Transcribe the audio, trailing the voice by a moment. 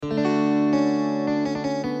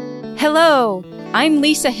Hello, I'm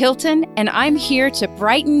Lisa Hilton, and I'm here to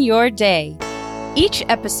brighten your day. Each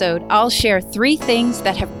episode, I'll share 3 things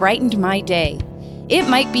that have brightened my day. It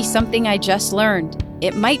might be something I just learned.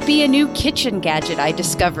 It might be a new kitchen gadget I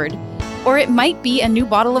discovered. Or it might be a new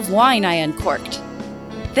bottle of wine I uncorked.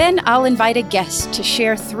 Then I'll invite a guest to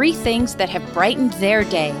share 3 things that have brightened their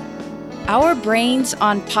day. Our brains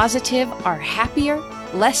on Positive are happier,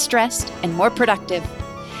 less stressed, and more productive.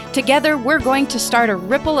 Together, we're going to start a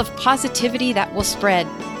ripple of positivity that will spread.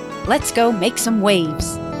 Let's go make some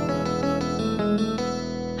waves.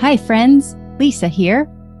 Hi, friends. Lisa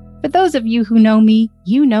here. For those of you who know me,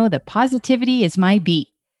 you know that positivity is my beat.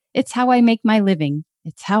 It's how I make my living.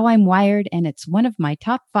 It's how I'm wired, and it's one of my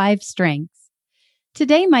top 5 strengths.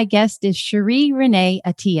 Today, my guest is Cherie Renee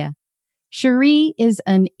Attia. Cherie is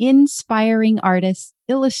an inspiring artist,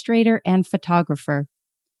 illustrator, and photographer.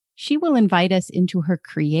 She will invite us into her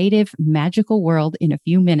creative, magical world in a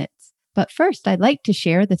few minutes. But first, I'd like to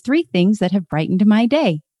share the 3 things that have brightened my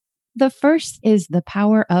day. The first is the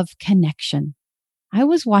power of connection. I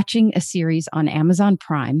was watching a series on Amazon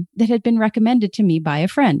Prime that had been recommended to me by a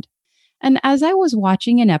friend. And as I was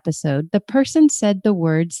watching an episode, the person said the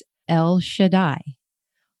words El Shaddai.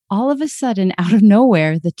 All of a sudden, out of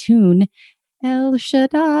nowhere, the tune El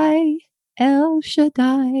Shaddai, El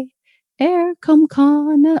Shaddai,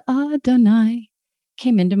 Erkamkana Adonai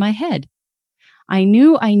came into my head. I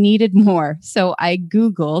knew I needed more, so I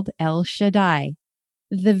Googled El Shaddai.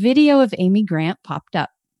 The video of Amy Grant popped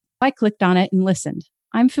up. I clicked on it and listened.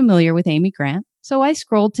 I'm familiar with Amy Grant, so I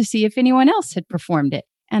scrolled to see if anyone else had performed it,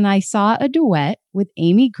 and I saw a duet with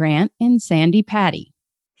Amy Grant and Sandi Patty.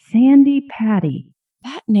 Sandi Patty.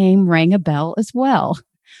 That name rang a bell as well,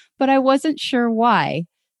 but I wasn't sure why.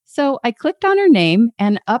 So I clicked on her name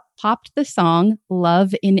and up popped the song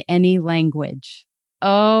Love in Any Language.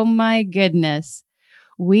 Oh my goodness.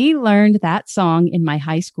 We learned that song in my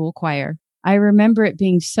high school choir. I remember it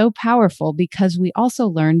being so powerful because we also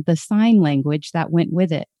learned the sign language that went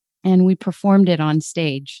with it, and we performed it on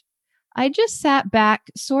stage. I just sat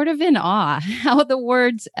back sort of in awe how the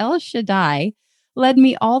words El Shaddai led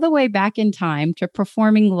me all the way back in time to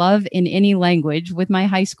performing Love in Any Language with my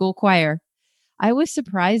high school choir. I was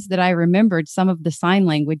surprised that I remembered some of the sign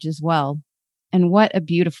language as well. And what a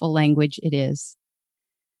beautiful language it is.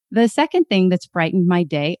 The second thing that's brightened my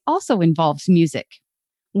day also involves music.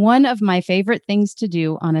 One of my favorite things to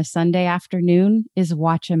do on a Sunday afternoon is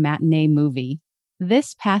watch a matinee movie.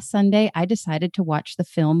 This past Sunday, I decided to watch the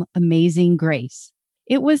film Amazing Grace.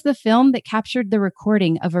 It was the film that captured the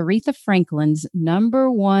recording of Aretha Franklin's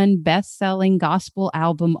 #1 best-selling gospel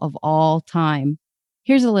album of all time.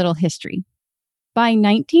 Here's a little history. By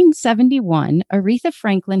 1971, Aretha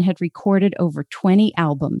Franklin had recorded over 20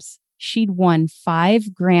 albums. She'd won 5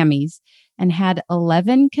 Grammys and had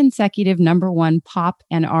 11 consecutive #1 pop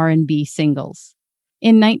and R&B singles.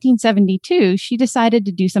 In 1972, she decided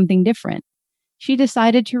to do something different. She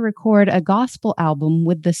decided to record a gospel album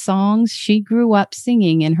with the songs she grew up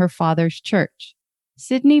singing in her father's church.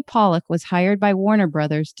 Sidney Pollack was hired by Warner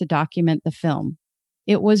Brothers to document the film.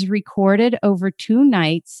 It was recorded over 2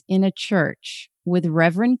 nights in a church with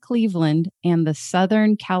Reverend Cleveland and the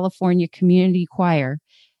Southern California Community Choir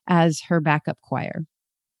as her backup choir.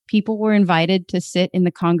 People were invited to sit in the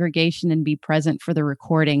congregation and be present for the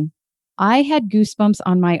recording. I had goosebumps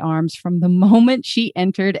on my arms from the moment she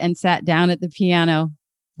entered and sat down at the piano.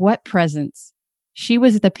 What presence! She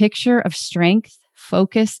was the picture of strength,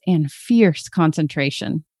 focus, and fierce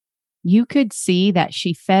concentration. You could see that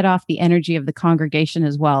she fed off the energy of the congregation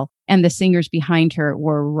as well, and the singers behind her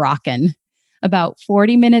were rockin'. About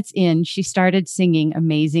 40 minutes in, she started singing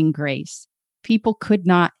Amazing Grace. People could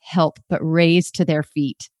not help but raise to their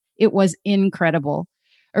feet. It was incredible.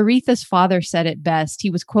 Aretha's father said it best.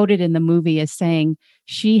 He was quoted in the movie as saying,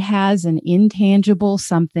 "She has an intangible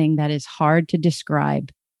something that is hard to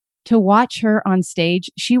describe." To watch her on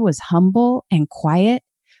stage, she was humble and quiet,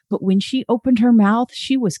 but when she opened her mouth,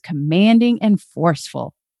 she was commanding and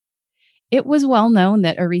forceful. It was well known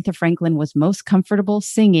that Aretha Franklin was most comfortable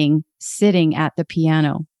singing sitting at the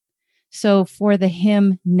piano. So for the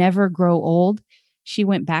hymn Never Grow Old, she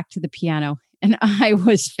went back to the piano, and I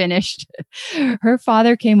was finished. Her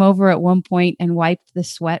father came over at one point and wiped the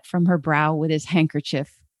sweat from her brow with his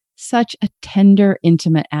handkerchief. Such a tender,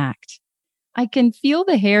 intimate act. I can feel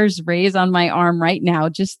the hairs raise on my arm right now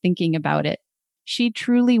just thinking about it. She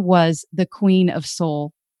truly was the queen of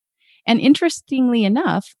soul. And interestingly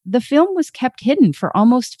enough, the film was kept hidden for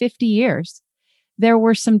almost 50 years. There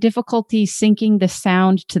were some difficulties syncing the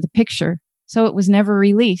sound to the picture, so it was never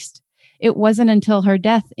released. It wasn't until her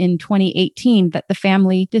death in 2018 that the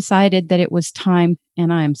family decided that it was time,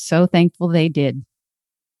 and I am so thankful they did.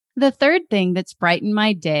 The third thing that's brightened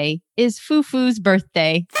my day is Fufu's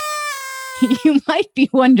birthday. You might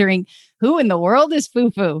be wondering, who in the world is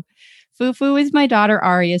Fufu? Fufu is my daughter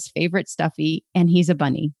Aria's favorite stuffy, and he's a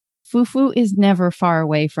bunny. Fufu is never far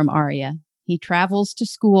away from Aria. He travels to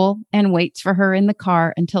school and waits for her in the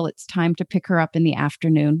car until it's time to pick her up in the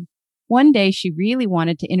afternoon. One day, she really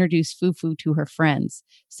wanted to introduce Fufu to her friends.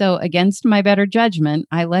 So against my better judgment,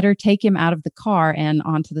 I let her take him out of the car and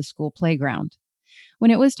onto the school playground.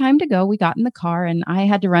 When it was time to go, we got in the car and I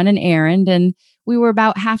had to run an errand, and we were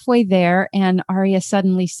about halfway there and Aria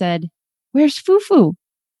suddenly said, "Where's Fufu?"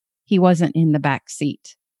 He wasn't in the back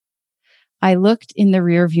seat. I looked in the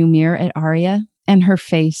rearview mirror at Aria and her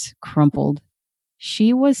face crumpled.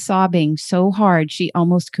 She was sobbing so hard she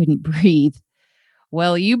almost couldn't breathe.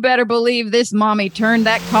 Well, you better believe this mommy turned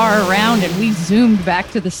that car around and we zoomed back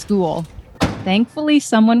to the school. Thankfully,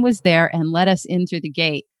 someone was there and let us in through the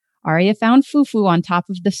gate. Aria found Fufu on top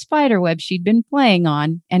of the spider web she'd been playing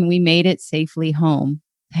on, and we made it safely home.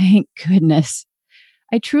 Thank goodness.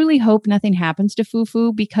 I truly hope nothing happens to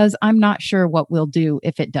Fufu because I'm not sure what we'll do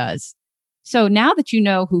if it does. So now that you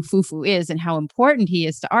know who Fufu is and how important he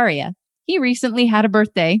is to Aria, he recently had a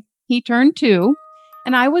birthday. He turned 2,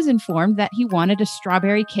 and I was informed that he wanted a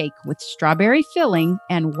strawberry cake with strawberry filling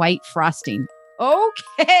and white frosting.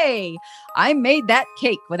 Okay, I made that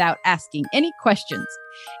cake without asking any questions.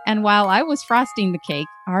 And while I was frosting the cake,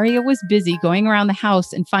 Aria was busy going around the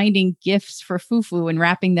house and finding gifts for Fufu and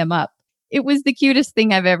wrapping them up. It was the cutest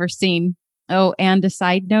thing I've ever seen. Oh, and a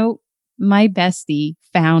side note, my bestie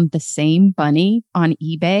found the same bunny on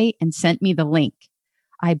eBay and sent me the link.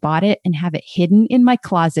 I bought it and have it hidden in my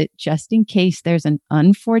closet just in case there's an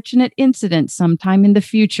unfortunate incident sometime in the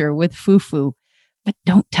future with Fufu. But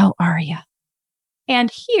don't tell Aria.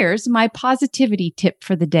 And here's my positivity tip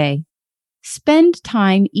for the day. Spend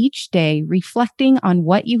time each day reflecting on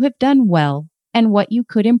what you have done well and what you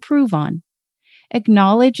could improve on.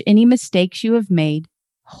 Acknowledge any mistakes you have made,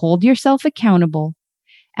 hold yourself accountable,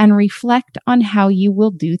 and reflect on how you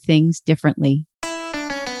will do things differently.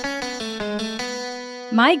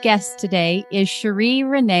 My guest today is Cherie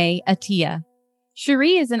Renee Attia.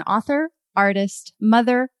 Cherie is an author, artist,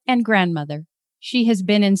 mother, and grandmother. She has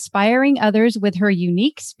been inspiring others with her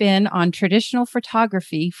unique spin on traditional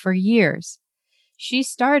photography for years. She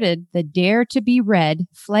started the Dare to Be Red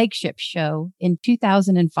flagship show in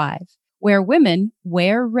 2005, where women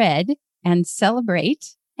wear red and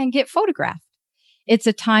celebrate and get photographed. It's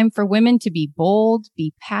a time for women to be bold,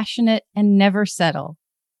 be passionate, and never settle.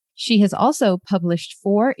 She has also published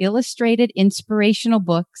 4 illustrated inspirational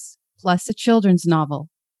books, plus a children's novel.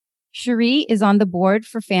 Cherie is on the board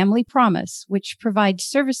for Family Promise, which provides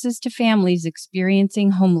services to families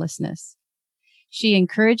experiencing homelessness. She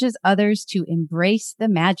encourages others to embrace the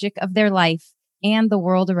magic of their life and the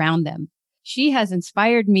world around them. She has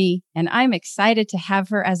inspired me, and I'm excited to have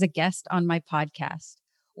her as a guest on my podcast.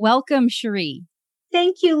 Welcome, Cherie.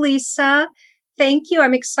 Thank you, Lisa. Thank you.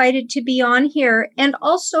 I'm excited to be on here. And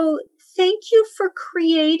also, thank you for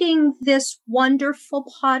creating this wonderful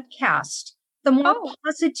podcast. The more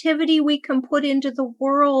positivity we can put into the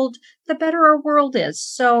world, the better our world is.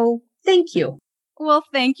 So thank you. Well,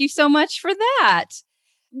 thank you so much for that.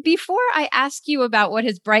 Before I ask you about what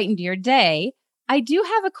has brightened your day, I do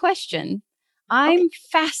have a question. I'm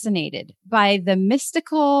fascinated by the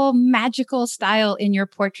mystical, magical style in your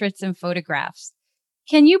portraits and photographs.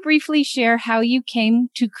 Can you briefly share how you came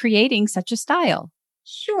to creating such a style?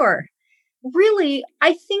 Sure. Really,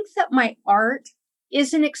 I think that my art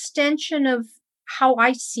is an extension of how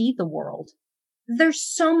I see the world. There's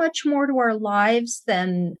so much more to our lives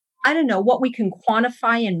than, what we can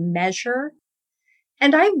quantify and measure.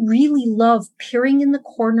 And I really love peering in the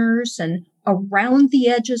corners and around the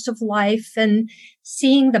edges of life and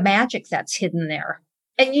seeing the magic that's hidden there.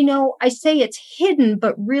 And, I say it's hidden,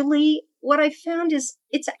 but really what I found is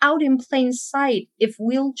it's out in plain sight if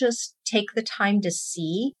we'll just take the time to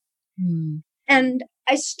see. And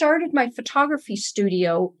I started my photography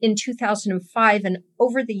studio in 2005. And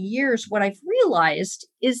over the years, what I've realized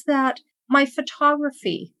is that my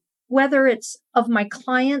photography, whether it's of my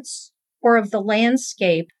clients or of the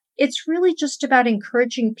landscape, it's really just about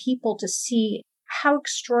encouraging people to see how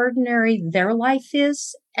extraordinary their life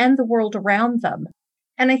is and the world around them.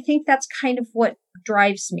 And I think that's kind of what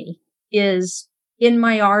drives me, is in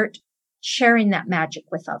my art, sharing that magic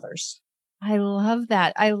with others. I love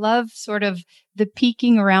that. I love sort of the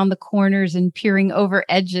peeking around the corners and peering over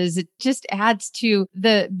edges. It just adds to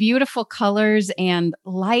the beautiful colors and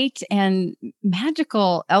light and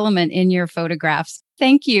magical element in your photographs.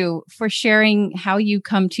 Thank you for sharing how you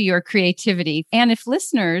come to your creativity. And if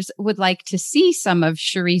listeners would like to see some of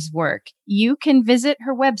Cherie's work, you can visit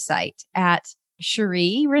her website at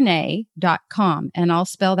CherieRenee.com. And I'll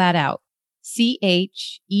spell that out. CherieRenee.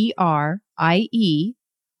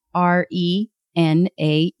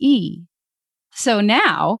 So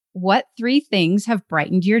now, what three things have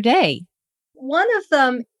brightened your day? One of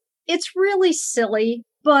them, it's really silly,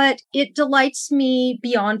 but it delights me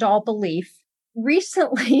beyond all belief.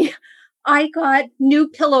 Recently, I got new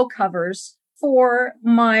pillow covers for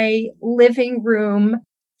my living room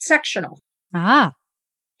sectional. Ah,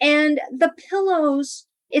 And the pillows,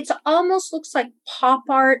 it almost looks like pop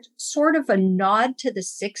art, sort of a nod to the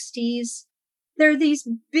 60s. They're these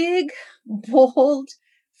big, bold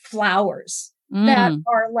flowers that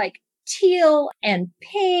are like teal and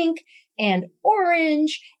pink and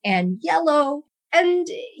orange and yellow. And,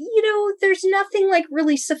 there's nothing like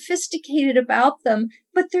really sophisticated about them,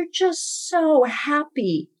 but they're just so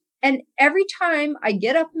happy. And every time I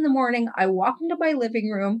get up in the morning, I walk into my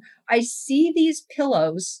living room, I see these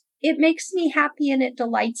pillows. It makes me happy and it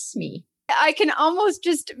delights me. I can almost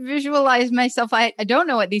just visualize myself. I don't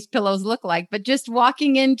know what these pillows look like, but just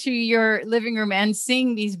walking into your living room and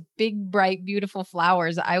seeing these big, bright, beautiful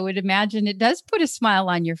flowers, I would imagine it does put a smile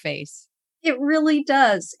on your face. It really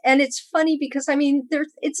does. And it's funny because,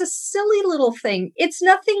 it's a silly little thing. It's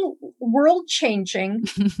nothing world changing,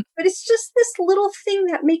 but it's just this little thing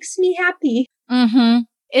that makes me happy. Mm-hmm.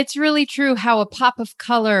 It's really true how a pop of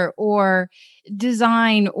color or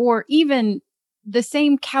design or even the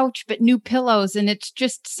same couch, but new pillows. And it's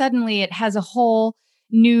just suddenly it has a whole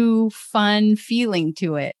new fun feeling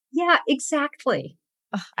to it. Yeah, exactly.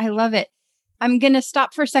 Oh, I love it. I'm going to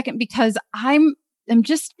stop for a second because I'm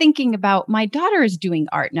just thinking about my daughter is doing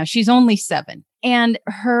art. Now she's only 7 and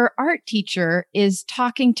her art teacher is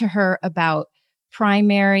talking to her about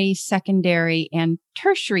primary, secondary, and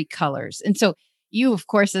tertiary colors. And so you, of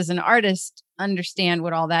course, as an artist, understand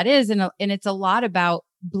what all that is. And it's a lot about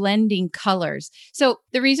blending colors. So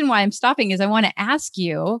the reason why I'm stopping is I want to ask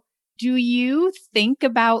you, do you think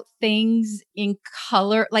about things in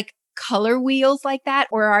color, like color wheels like that?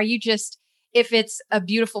 Or are you just, if it's a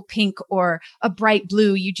beautiful pink or a bright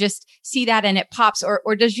blue, you just see that and it pops?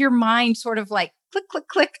 Or does your mind sort of like click, click,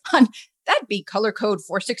 click on that'd be color code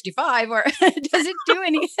 465? Or does it do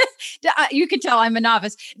any, you can tell I'm a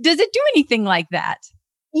novice. Does it do anything like that?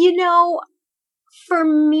 For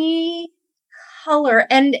me, color,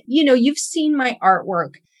 and you've seen my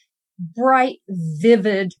artwork, bright,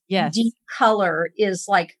 vivid, Yes. deep color is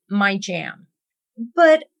like my jam.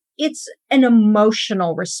 But it's an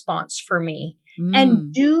emotional response for me.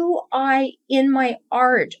 And do I, in my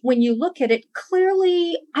art, when you look at it,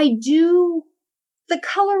 clearly I do, the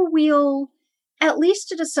color wheel, at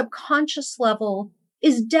least at a subconscious level,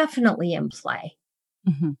 is definitely in play.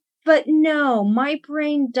 Mm-hmm. But no, my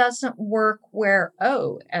brain doesn't work where,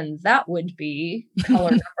 and that would be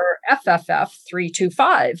color number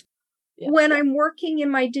FFF325. Yep. When I'm working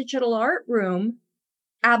in my digital art room,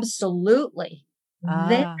 absolutely.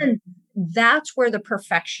 Then that's where the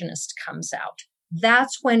perfectionist comes out.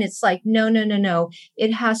 That's when it's like, no.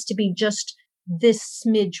 It has to be just this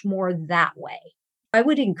smidge more that way. I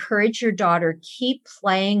would encourage your daughter, keep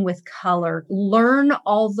playing with color, learn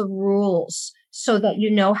all the rules so that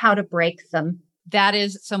you know how to break them. That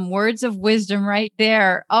is some words of wisdom right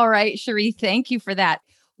there. All right, Cherie, thank you for that.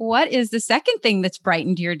 What is the second thing that's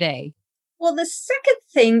brightened your day? Well, the second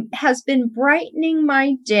thing has been brightening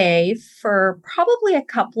my day for probably a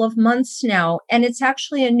couple of months now, and it's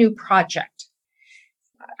actually a new project.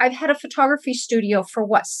 I've had a photography studio for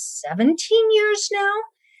 17 years now?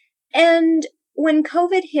 And when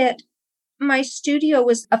COVID hit, my studio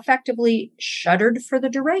was effectively shuttered for the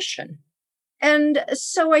duration. And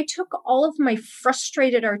so I took all of my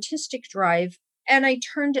frustrated artistic drive and I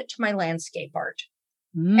turned it to my landscape art.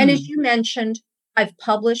 And as you mentioned, I've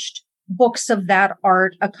published books of that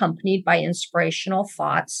art accompanied by inspirational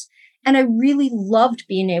thoughts. And I really loved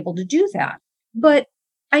being able to do that. But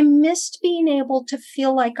I missed being able to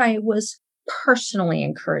feel like I was personally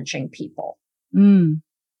encouraging people.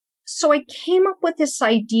 So I came up with this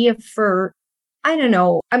idea for,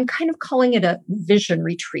 I'm kind of calling it a vision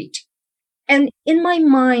retreat. And in my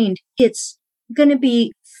mind, it's going to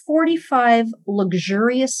be 45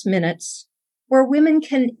 luxurious minutes where women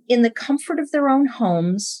can, in the comfort of their own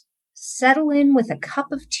homes, settle in with a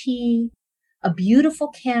cup of tea, a beautiful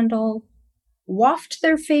candle, waft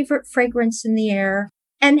their favorite fragrance in the air,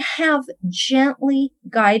 and have gently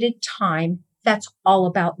guided time that's all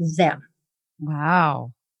about them.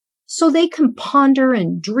 Wow. So they can ponder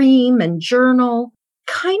and dream and journal,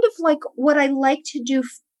 kind of like what I like to do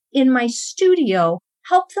in my studio,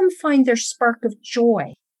 help them find their spark of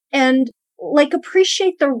joy and like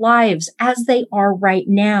appreciate their lives as they are right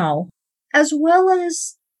now, as well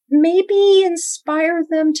as maybe inspire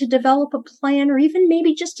them to develop a plan or even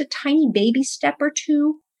maybe just a tiny baby step or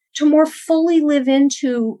two to more fully live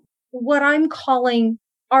into what I'm calling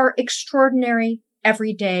our extraordinary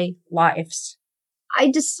everyday lives. I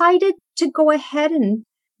decided to go ahead and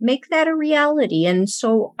make that a reality. And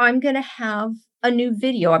so I'm going to have a new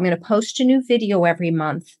video. I'm going to post a new video every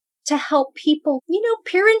month to help people,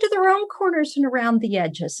 peer into their own corners and around the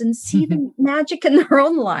edges and see the magic in their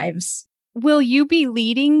own lives. Will you be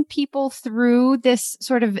leading people through this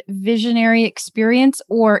sort of visionary experience,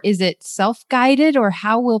 or is it self-guided, or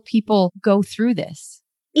how will people go through this?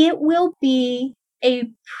 It will be a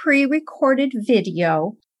pre-recorded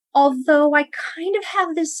video, although I kind of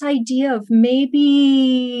have this idea of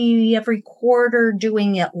maybe every quarter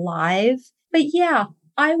doing it live. But yeah,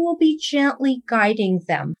 I will be gently guiding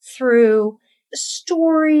them through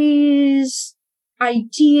stories,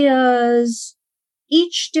 ideas.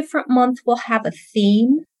 Each different month will have a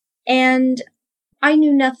theme, and I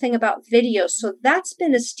knew nothing about video, so that's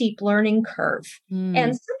been a steep learning curve. And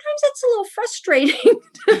sometimes it's a little frustrating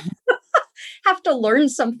to have to learn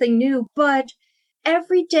something new, but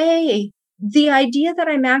every day, the idea that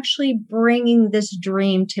I'm actually bringing this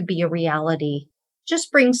dream to be a reality just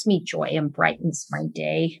brings me joy and brightens my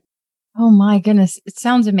day. Oh my goodness. It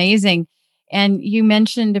sounds amazing. And you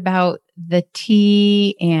mentioned about the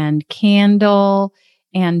tea and candle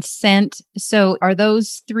and scent. So are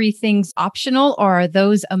those three things optional, or are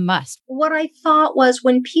those a must? What I thought was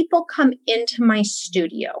when people come into my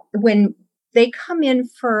studio, when they come in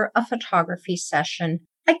for a photography session,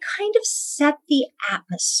 I kind of set the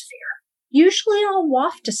atmosphere. Usually I'll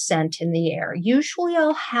waft a scent in the air. Usually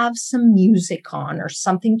I'll have some music on or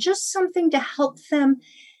something, just something to help them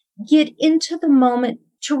get into the moment,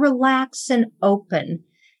 to relax and open.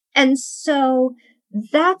 And so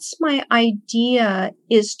that's my idea,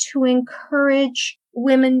 is to encourage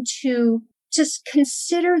women to just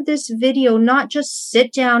consider this video, not just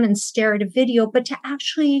sit down and stare at a video, but to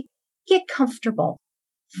actually get comfortable.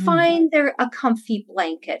 Find a comfy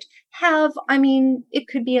blanket. It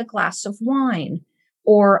could be a glass of wine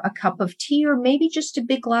or a cup of tea, or maybe just a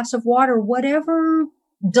big glass of water, whatever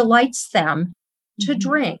delights them to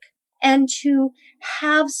drink, and to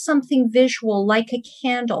have something visual like a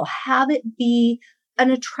candle, have it be an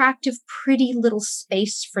attractive, pretty little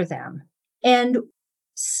space for them. And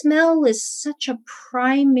smell is such a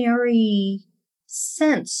primary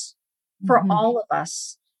sense for all of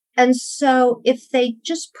us. And so if they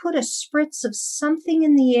just put a spritz of something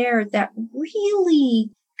in the air that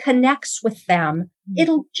really connects with them,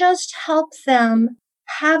 it'll just help them,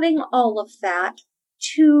 having all of that,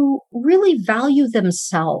 to really value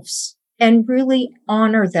themselves and really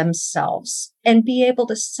honor themselves and be able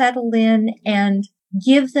to settle in and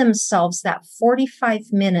give themselves that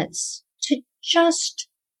 45 minutes to just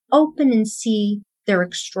open and see their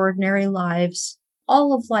extraordinary lives.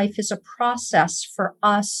 All of life is a process for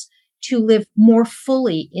us to live more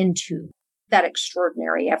fully into that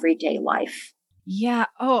extraordinary everyday life. Yeah.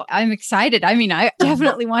 Oh, I'm excited. I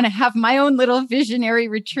definitely want to have my own little visionary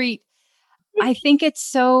retreat. I think it's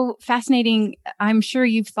so fascinating. I'm sure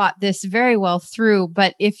you've thought this very well through,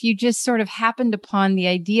 but if you just sort of happened upon the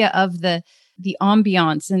idea of the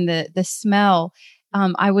ambiance and the smell,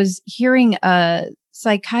 I was hearing a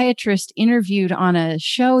psychiatrist interviewed on a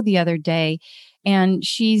show the other day, and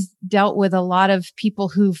she's dealt with a lot of people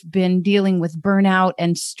who've been dealing with burnout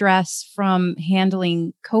and stress from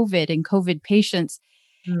handling COVID and COVID patients.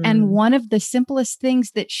 And one of the simplest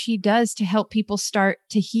things that she does to help people start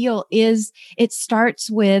to heal is it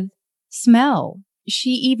starts with smell.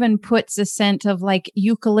 She even puts a scent of like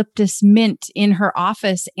eucalyptus mint in her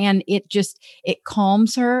office, and it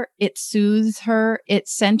calms her, it soothes her, it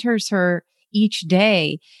centers her each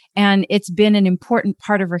day. And it's been an important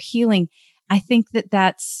part of her healing. I think that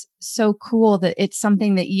that's so cool that it's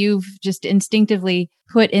something that you've just instinctively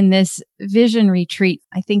put in this vision retreat.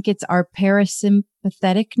 I think it's our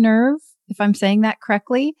parasympathetic nerve, if I'm saying that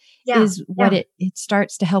correctly, is what it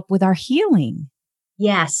starts to help with our healing.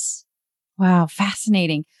 Yes. Wow.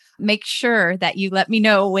 Fascinating. Make sure that you let me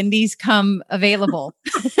know when these come available.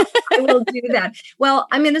 I will do that. Well,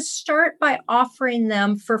 I'm going to start by offering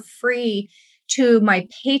them for free to my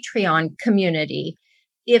Patreon community.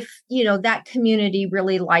 if, that community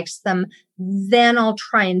really likes them, then I'll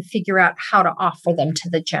try and figure out how to offer them to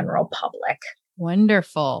the general public.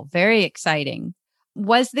 Wonderful. Very exciting.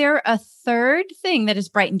 Was there a third thing that has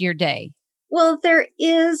brightened your day? Well, there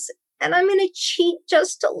is, and I'm going to cheat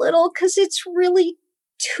just a little because it's really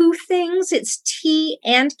two things. It's tea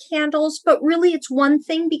and candles, but really it's one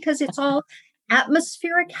thing because it's all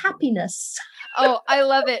atmospheric happiness. Oh, I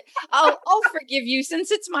love it. I'll forgive you.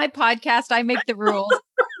 Since it's my podcast, I make the rules.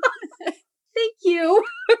 Thank you.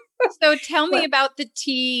 So tell me about the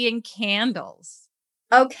tea and candles.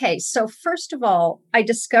 Okay, so first of all, I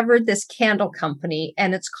discovered this candle company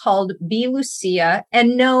and it's called Be Lucia.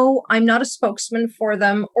 And no, I'm not a spokesman for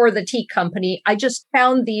them or the tea company. I just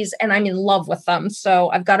found these and I'm in love with them.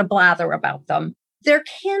 So I've got to blather about them. Their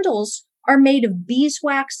candles are made of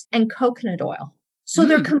beeswax and coconut oil. So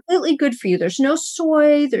they're completely good for you. There's no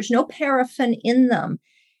soy, there's no paraffin in them.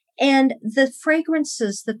 And the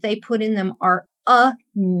fragrances that they put in them are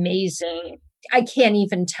amazing. I can't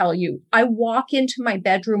even tell you. I walk into my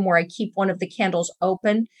bedroom where I keep one of the candles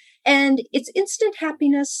open and it's instant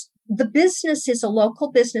happiness. The business is a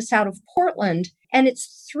local business out of Portland and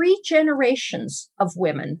it's 3 generations of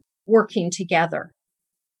women working together.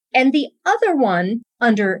 And the other one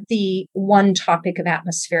under the one topic of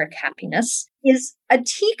atmospheric happiness is a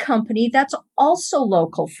tea company that's also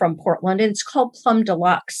local from Portland and it's called Plum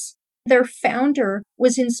Deluxe. Their founder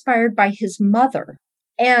was inspired by his mother.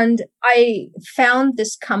 And I found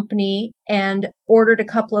this company and ordered a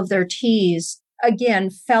couple of their teas.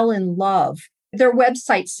 Again, fell in love. Their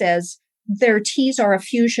website says their teas are a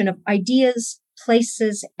fusion of ideas,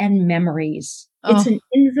 places, and memories. It's an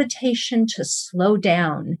invitation to slow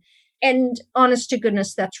down. And honest to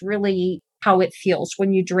goodness, that's really how it feels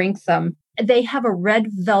when you drink them. They have a red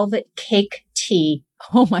velvet cake tea.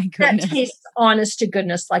 Oh my goodness. That tastes, honest to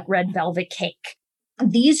goodness, like red velvet cake.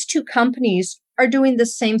 These 2 companies are doing the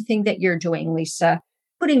same thing that you're doing, Lisa,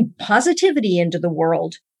 putting positivity into the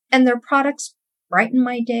world, and their products brighten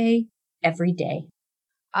my day every day.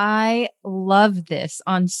 I love this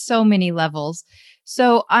on so many levels.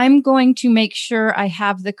 So I'm going to make sure I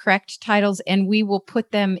have the correct titles and we will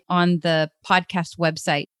put them on the podcast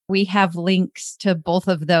website. We have links to both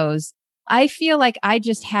of those. I feel like I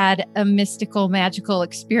just had a mystical, magical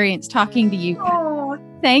experience talking to you. Oh,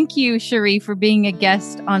 thank you, Cherie, for being a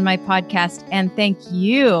guest on my podcast. And thank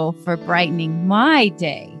you for brightening my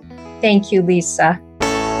day. Thank you, Lisa.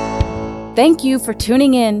 Thank you for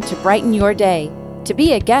tuning in to Brighten Your Day. To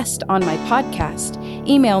be a guest on my podcast,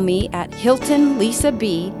 email me at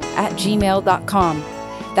hiltonlisab@gmail.com.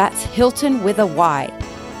 That's Hilton with a Y.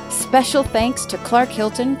 Special thanks to Clark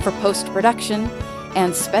Hilton for post-production,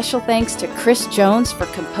 and special thanks to Chris Jones for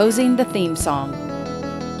composing the theme song.